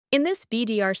In this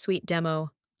BDRSuite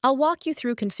demo, I'll walk you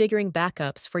through configuring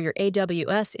backups for your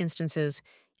AWS instances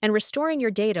and restoring your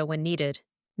data when needed.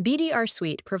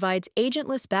 BDRSuite provides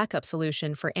agentless backup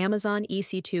solution for Amazon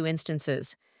EC2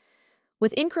 instances.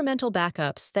 With incremental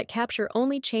backups that capture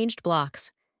only changed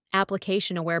blocks,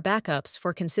 application-aware backups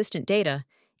for consistent data,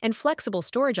 and flexible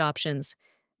storage options,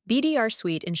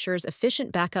 BDRSuite ensures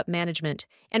efficient backup management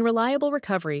and reliable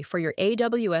recovery for your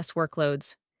AWS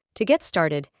workloads. To get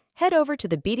started, head over to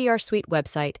the BDRSuite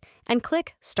website and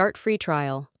click Start Free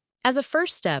Trial. As a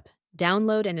first step,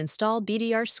 download and install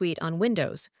BDRSuite on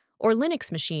Windows or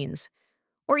Linux machines,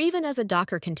 or even as a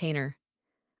Docker container.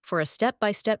 For a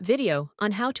step-by-step video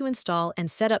on how to install and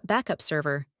set up Backup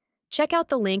Server, check out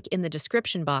the link in the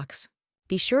description box.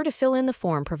 Be sure to fill in the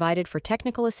form provided for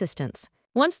technical assistance.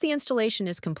 Once the installation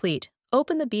is complete,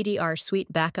 open the BDRSuite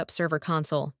Backup Server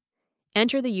console.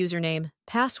 Enter the username,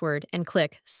 password, and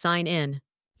click Sign In.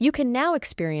 You can now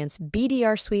experience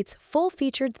BDRSuite's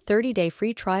full-featured 30-day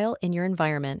free trial in your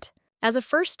environment. As a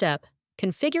first step,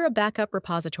 configure a backup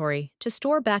repository to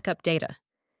store backup data.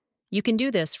 You can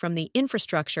do this from the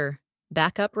Infrastructure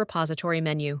Backup Repository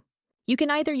menu. You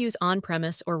can either use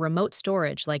on-premise or remote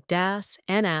storage like DAS,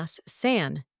 NAS,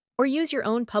 SAN, or use your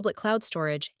own public cloud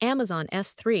storage, Amazon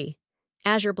S3,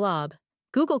 Azure Blob,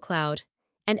 Google Cloud,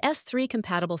 and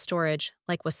S3-compatible storage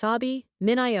like Wasabi,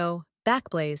 MinIO,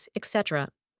 Backblaze, etc.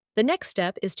 The next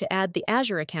step is to add the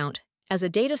Azure account as a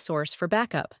data source for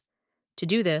backup. To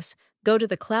do this, go to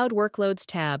the Cloud Workloads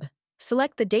tab,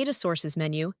 select the Data Sources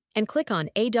menu, and click on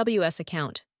AWS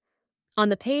Account. On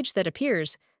the page that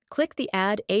appears, click the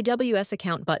Add AWS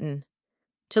Account button.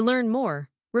 To learn more,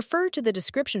 refer to the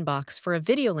description box for a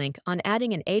video link on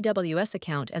adding an AWS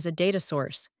account as a data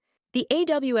source. The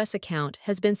AWS account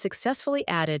has been successfully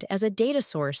added as a data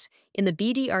source in the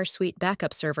BDRSuite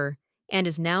Backup Server and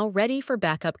is now ready for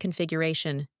backup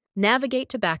configuration. Navigate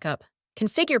to Backup,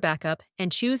 configure Backup,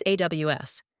 and choose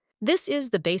AWS. This is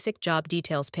the basic job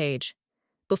details page.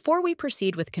 Before we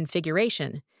proceed with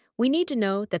configuration, we need to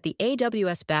know that the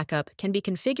AWS Backup can be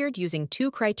configured using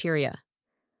two criteria.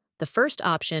 The first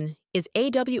option is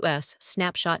AWS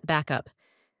Snapshot Backup.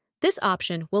 This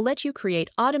option will let you create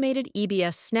automated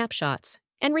EBS snapshots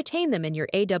and retain them in your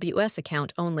AWS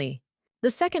account only. The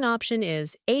second option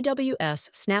is AWS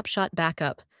Snapshot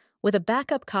Backup with a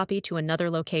backup copy to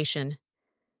another location.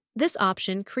 This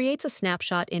option creates a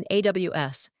snapshot in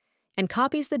AWS and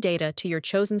copies the data to your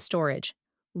chosen storage,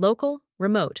 local,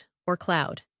 remote, or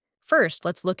cloud. First,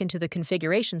 let's look into the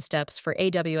configuration steps for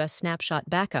AWS Snapshot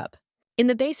Backup. In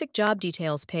the Basic Job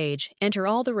Details page, enter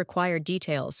all the required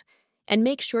details and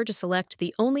make sure to select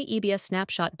the Only EBS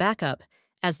Snapshot Backup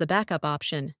as the backup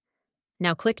option.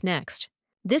 Now click Next.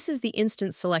 This is the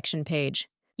Instance Selection page.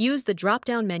 Use the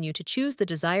drop-down menu to choose the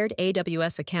desired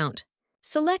AWS account.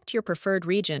 Select your preferred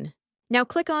region. Now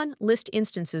click on List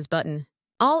Instances button.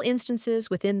 All instances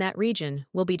within that region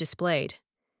will be displayed.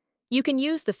 You can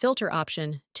use the Filter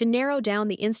option to narrow down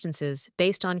the instances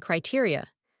based on criteria,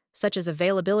 such as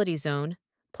availability zone,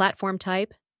 platform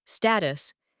type,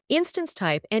 status, instance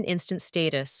type, and instance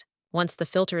status. Once the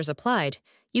filter is applied,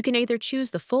 you can either choose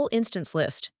the full instance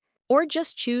list or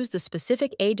just choose the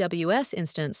specific AWS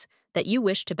instance that you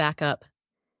wish to back up.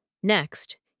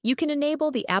 Next, you can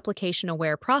enable the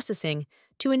application-aware processing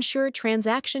to ensure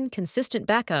transaction-consistent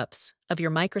backups of your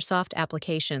Microsoft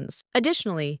applications.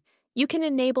 Additionally, you can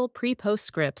enable pre-post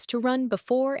scripts to run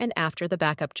before and after the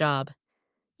backup job.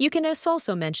 You can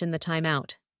also mention the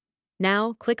timeout.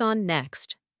 Now click on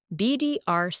Next.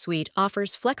 BDRSuite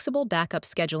offers flexible backup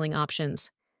scheduling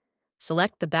options.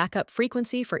 Select the backup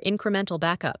frequency for incremental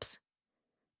backups.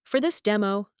 For this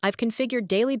demo, I've configured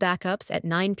daily backups at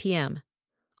 9 p.m.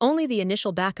 Only the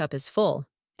initial backup is full.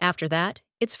 After that,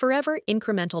 it's forever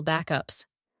incremental backups.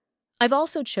 I've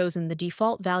also chosen the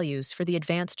default values for the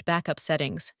advanced backup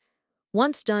settings.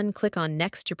 Once done, click on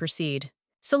Next to proceed.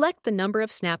 Select the number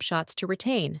of snapshots to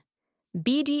retain.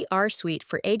 BDRSuite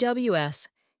for AWS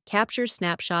captures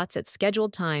snapshots at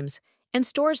scheduled times and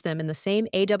stores them in the same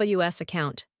AWS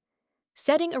account.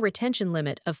 Setting a retention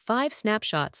limit of 5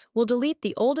 snapshots will delete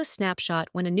the oldest snapshot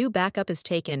when a new backup is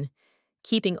taken,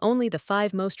 keeping only the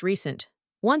 5 most recent.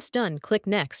 Once done, click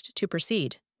Next to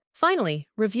proceed. Finally,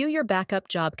 review your backup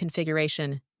job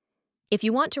configuration. If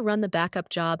you want to run the backup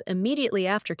job immediately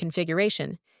after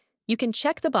configuration, you can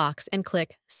check the box and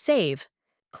click Save.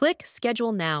 Click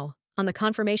Schedule Now on the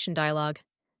confirmation dialog.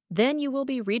 Then you will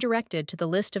be redirected to the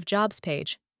List of Jobs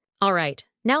page. All right,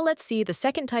 now let's see the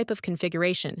second type of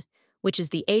configuration, which is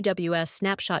the AWS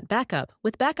Snapshot Backup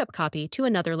with backup copy to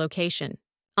another location.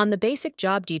 On the Basic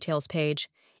Job Details page,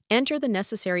 enter the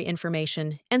necessary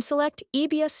information and select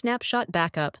EBS Snapshot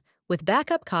Backup with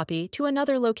backup copy to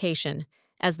another location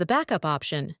as the backup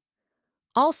option.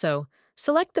 Also,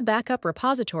 select the backup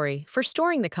repository for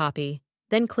storing the copy,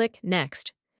 then click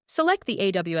Next. Select the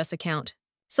AWS account.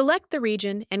 Select the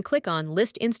region and click on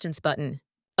List Instance button.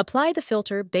 Apply the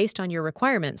filter based on your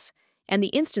requirements, and the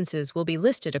instances will be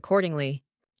listed accordingly.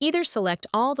 Either select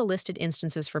all the listed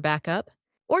instances for backup,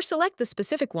 or select the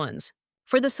specific ones.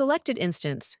 For the selected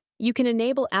instance, you can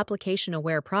enable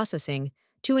application-aware processing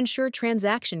to ensure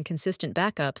transaction-consistent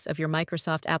backups of your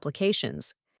Microsoft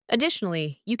applications.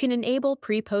 Additionally, you can enable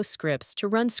pre-post scripts to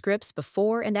run scripts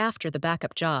before and after the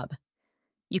backup job.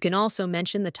 You can also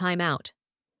mention the timeout.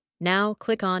 Now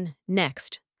click on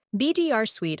Next.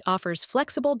 BDRSuite offers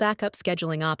flexible backup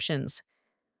scheduling options.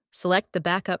 Select the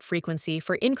backup frequency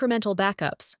for incremental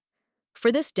backups.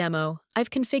 For this demo, I've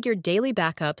configured daily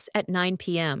backups at 9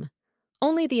 p.m.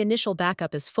 Only the initial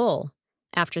backup is full.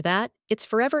 After that, it's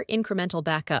forever incremental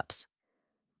backups.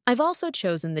 I've also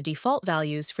chosen the default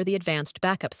values for the advanced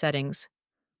backup settings.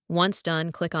 Once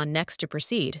done, click on Next to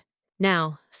proceed.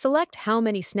 Now, select how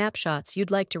many snapshots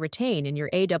you'd like to retain in your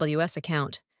AWS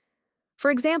account. For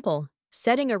example,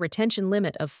 setting a retention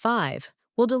limit of 5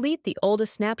 will delete the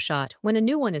oldest snapshot when a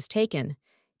new one is taken,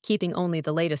 keeping only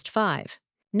the latest 5.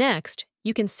 Next,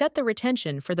 you can set the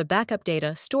retention for the backup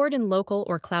data stored in local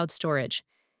or cloud storage.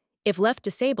 If left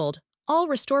disabled, all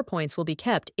restore points will be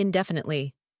kept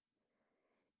indefinitely.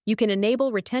 You can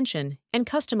enable retention and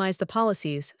customize the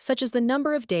policies, such as the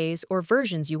number of days or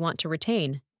versions you want to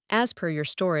retain, as per your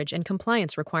storage and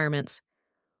compliance requirements.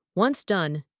 Once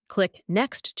done, click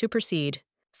Next to proceed.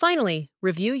 Finally,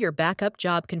 review your backup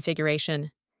job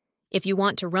configuration. If you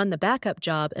want to run the backup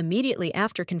job immediately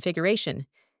after configuration,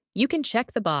 you can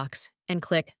check the box and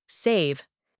click Save.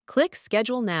 Click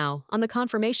Schedule Now on the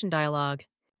confirmation dialog.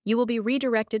 You will be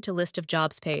redirected to List of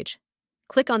Jobs page.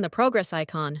 Click on the Progress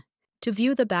icon to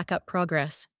view the backup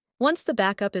progress. Once the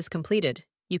backup is completed,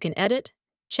 you can edit,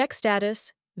 check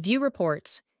status, view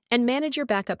reports, and manage your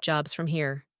backup jobs from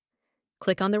here.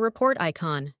 Click on the Report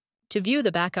icon to view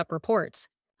the backup reports.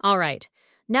 Alright,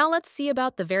 now let's see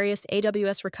about the various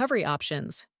AWS recovery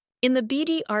options. In the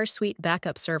BDRSuite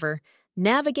backup server,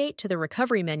 navigate to the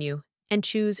Recovery menu and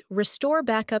choose Restore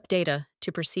Backup Data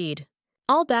to proceed.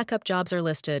 All backup jobs are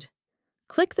listed.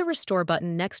 Click the Restore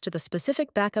button next to the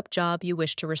specific backup job you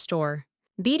wish to restore.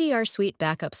 BDRSuite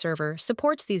Backup Server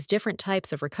supports these different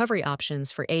types of recovery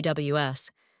options for AWS.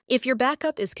 If your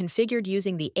backup is configured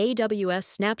using the AWS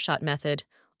Snapshot method,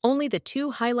 only the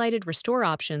 2 highlighted restore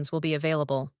options will be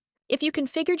available. If you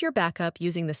configured your backup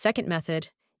using the second method,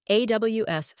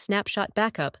 AWS Snapshot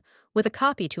Backup, with a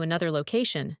copy to another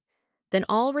location, then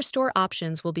all restore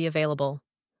options will be available.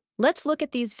 Let's look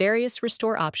at these various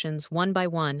restore options one by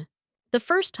one. The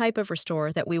first type of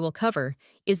restore that we will cover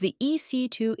is the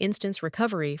EC2 Instance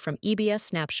Recovery from EBS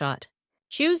Snapshot.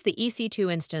 Choose the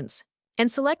EC2 instance and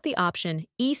select the option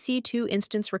EC2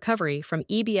 Instance Recovery from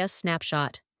EBS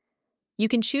Snapshot. You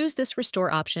can choose this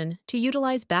restore option to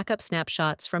utilize backup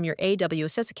snapshots from your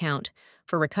AWS account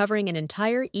for recovering an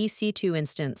entire EC2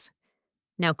 instance.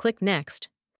 Now click Next.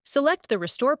 Select the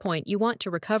restore point you want to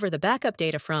recover the backup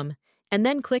data from, and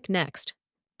then click Next.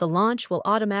 The launch will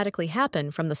automatically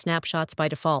happen from the snapshots by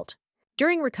default.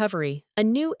 During recovery, a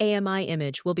new AMI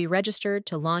image will be registered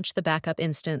to launch the backup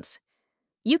instance.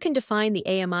 You can define the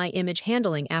AMI image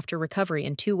handling after recovery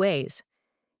in 2 ways.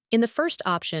 In the first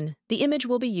option, the image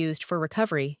will be used for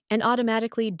recovery and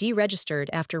automatically deregistered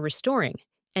after restoring,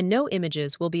 and no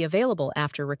images will be available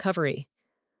after recovery.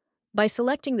 By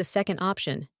selecting the second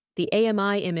option, the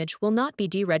AMI image will not be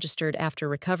deregistered after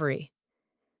recovery.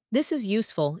 This is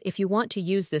useful if you want to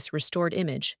use this restored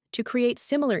image to create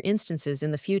similar instances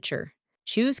in the future.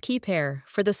 Choose Key Pair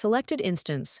for the selected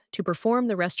instance to perform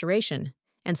the restoration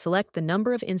and select the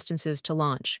number of instances to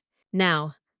launch.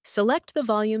 Now, select the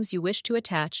volumes you wish to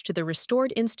attach to the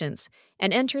restored instance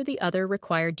and enter the other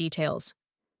required details.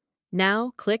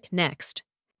 Now, click Next.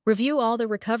 Review all the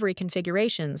recovery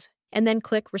configurations and then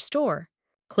click Restore.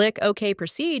 Click OK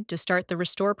Proceed to start the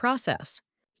restore process.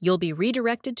 You'll be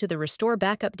redirected to the Restore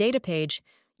Backup Data page.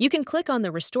 You can click on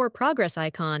the Restore Progress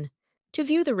icon to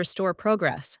view the restore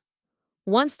progress.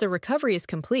 Once the recovery is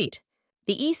complete,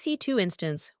 the EC2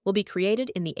 instance will be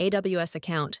created in the AWS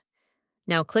account.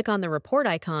 Now click on the Report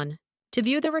icon to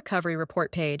view the recovery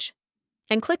report page,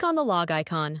 and click on the Log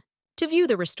icon to view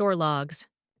the restore logs.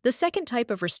 The second type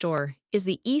of restore is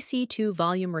the EC2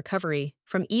 Volume Recovery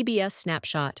from EBS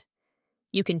Snapshot.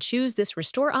 You can choose this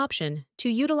restore option to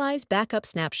utilize backup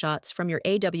snapshots from your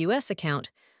AWS account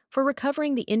for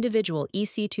recovering the individual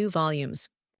EC2 volumes.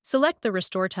 Select the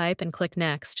restore type and click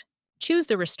Next. Choose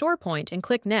the restore point and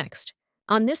click Next.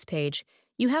 On this page,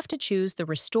 you have to choose the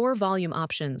Restore Volume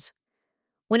options.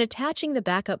 When attaching the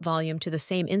backup volume to the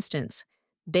same instance,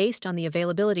 based on the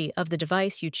availability of the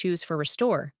device you choose for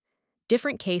restore,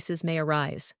 different cases may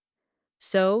arise.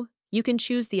 So, you can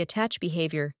choose the attach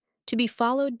behavior to be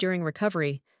followed during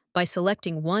recovery by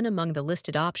selecting one among the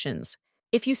listed options.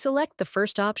 If you select the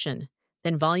first option,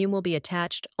 then volume will be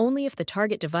attached only if the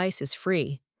target device is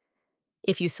free.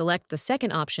 If you select the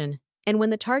second option, and when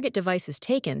the target device is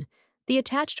taken, the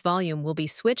attached volume will be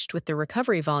switched with the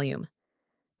recovery volume.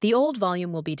 The old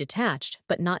volume will be detached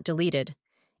but not deleted.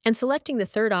 And selecting the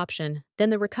third option, then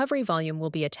the recovery volume will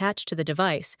be attached to the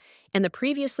device, and the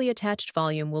previously attached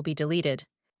volume will be deleted.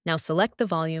 Now select the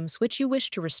volumes which you wish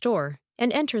to restore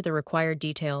and enter the required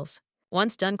details.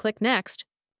 Once done, click Next.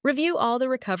 Review all the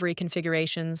recovery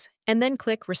configurations, and then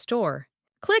click Restore.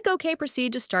 Click OK.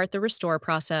 Proceed to start the restore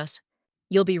process.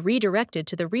 You'll be redirected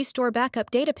to the Restore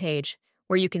Backup data page,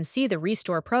 where you can see the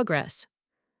restore progress.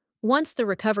 Once the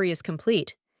recovery is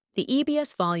complete, the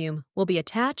EBS volume will be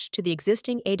attached to the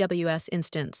existing AWS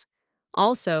instance.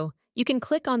 Also, you can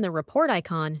click on the report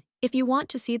icon if you want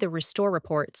to see the restore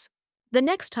reports. The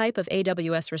next type of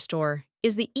AWS restore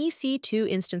is the EC2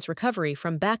 Instance Recovery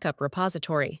from Backup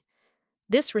Repository.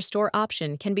 This restore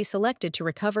option can be selected to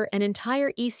recover an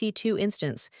entire EC2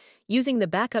 instance using the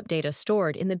backup data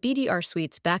stored in the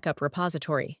BDRSuite's backup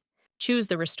repository. Choose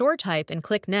the restore type and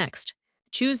click Next.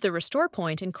 Choose the restore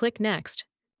point and click Next.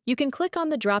 You can click on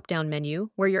the drop-down menu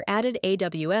where your added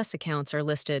AWS accounts are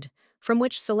listed, from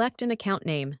which select an account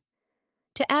name.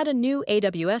 To add a new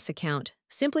AWS account,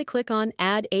 simply click on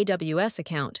Add AWS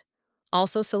Account.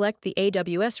 Also select the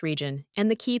AWS region and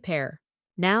the key pair.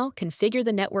 Now configure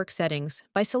the network settings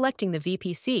by selecting the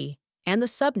VPC and the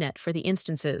subnet for the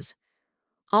instances.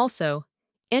 Also,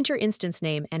 enter instance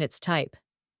name and its type.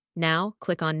 Now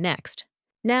click on Next.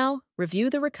 Now review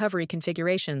the recovery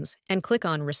configurations and click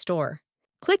on Restore.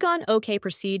 Click on OK.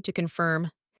 Proceed to confirm.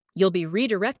 You'll be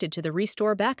redirected to the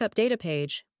Restore Backup data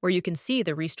page, where you can see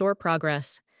the restore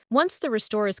progress. Once the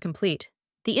restore is complete,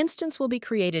 the instance will be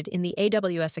created in the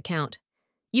AWS account.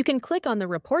 You can click on the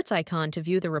Reports icon to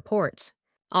view the reports.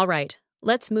 Alright,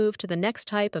 let's move to the next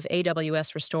type of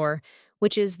AWS restore,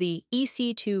 which is the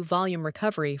EC2 Volume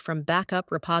Recovery from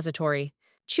Backup Repository.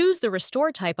 Choose the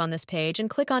restore type on this page and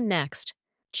click on Next.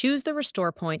 Choose the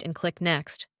restore point and click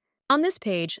Next. On this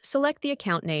page, select the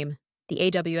account name, the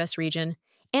AWS region,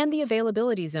 and the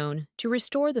availability zone to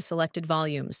restore the selected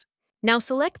volumes. Now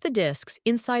select the disks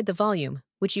inside the volume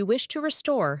which you wish to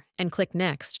restore and click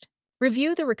Next.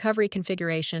 Review the recovery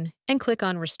configuration and click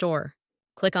on Restore.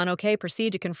 Click on OK.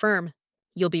 Proceed to confirm.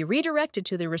 You'll be redirected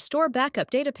to the Restore Backup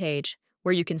data page,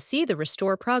 where you can see the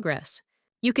restore progress.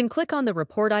 You can click on the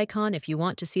report icon if you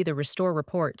want to see the restore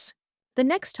reports. The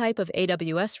next type of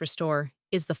AWS restore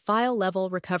is the file-level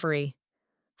recovery.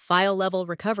 File-level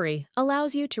recovery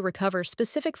allows you to recover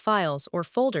specific files or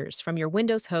folders from your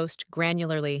Windows host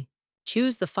granularly.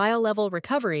 Choose the file-level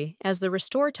recovery as the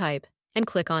restore type and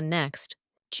click on Next.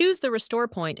 Choose the restore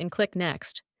point and click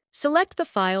Next. Select the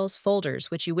files,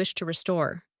 folders which you wish to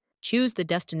restore. Choose the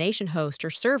destination host or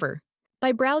server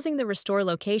by browsing the restore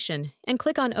location and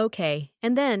click on OK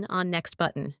and then on Next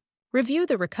button. Review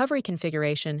the recovery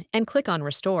configuration and click on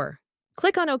Restore.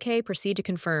 Click on OK. Proceed to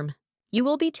confirm. You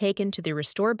will be taken to the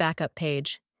Restore Backup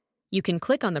page. You can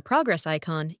click on the progress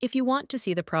icon if you want to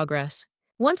see the progress.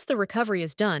 Once the recovery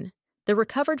is done, the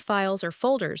recovered files or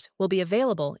folders will be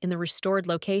available in the restored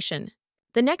location.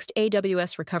 The next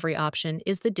AWS recovery option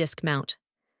is the disk mount.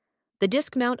 The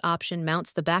disk mount option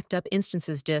mounts the backed up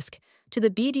instances disk to the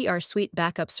BDRSuite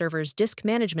Backup Server's disk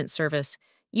management service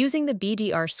using the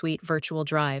BDRSuite virtual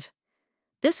drive.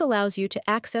 This allows you to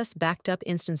access backed up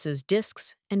instances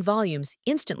disks and volumes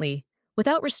instantly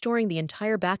without restoring the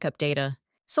entire backup data.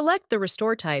 Select the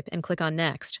restore type and click on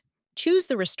Next. Choose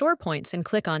the restore points and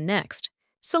click on Next.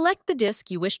 Select the disk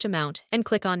you wish to mount and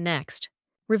click on Next.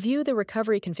 Review the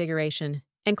recovery configuration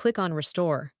and click on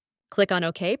Restore. Click on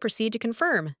OK. Proceed to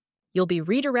confirm. You'll be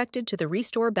redirected to the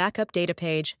Restore Backup data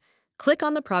page. Click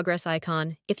on the progress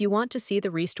icon if you want to see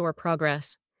the restore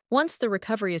progress. Once the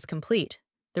recovery is complete,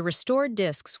 the restored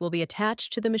disks will be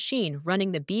attached to the machine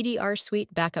running the BDRSuite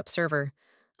backup server,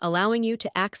 allowing you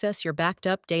to access your backed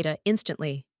up data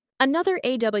instantly. Another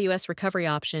AWS recovery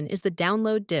option is the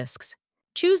download disks.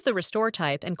 Choose the restore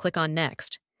type and click on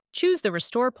Next. Choose the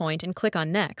restore point and click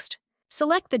on Next.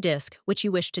 Select the disk which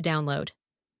you wish to download.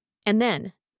 And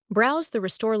then, browse the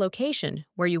restore location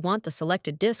where you want the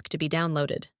selected disk to be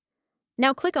downloaded.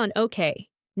 Now click on OK.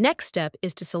 Next step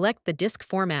is to select the disk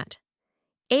format.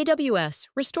 AWS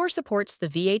Restore supports the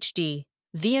VHD,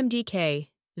 VMDK,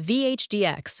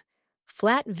 VHDX,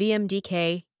 flat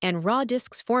VMDK, and raw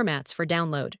disks formats for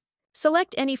download.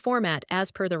 Select any format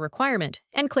as per the requirement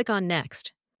and click on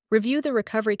Next. Review the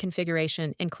recovery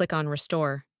configuration and click on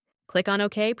Restore. Click on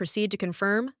OK, proceed to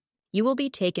confirm. You will be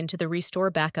taken to the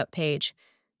Restore Backup page.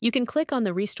 You can click on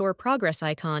the Restore Progress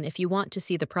icon if you want to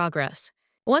see the progress.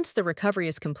 Once the recovery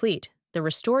is complete, the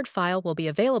restored file will be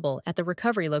available at the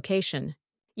recovery location.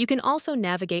 You can also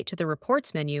navigate to the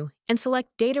Reports menu and select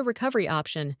Data Recovery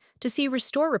option to see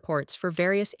restore reports for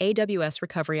various AWS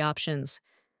recovery options.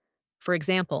 For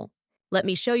example, let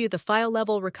me show you the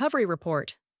file-level recovery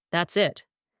report. That's it.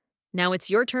 Now it's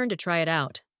your turn to try it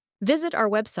out. Visit our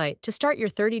website to start your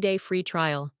 30-day free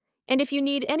trial. And if you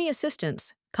need any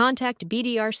assistance, contact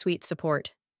BDRSuite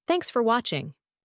support. Thanks for watching.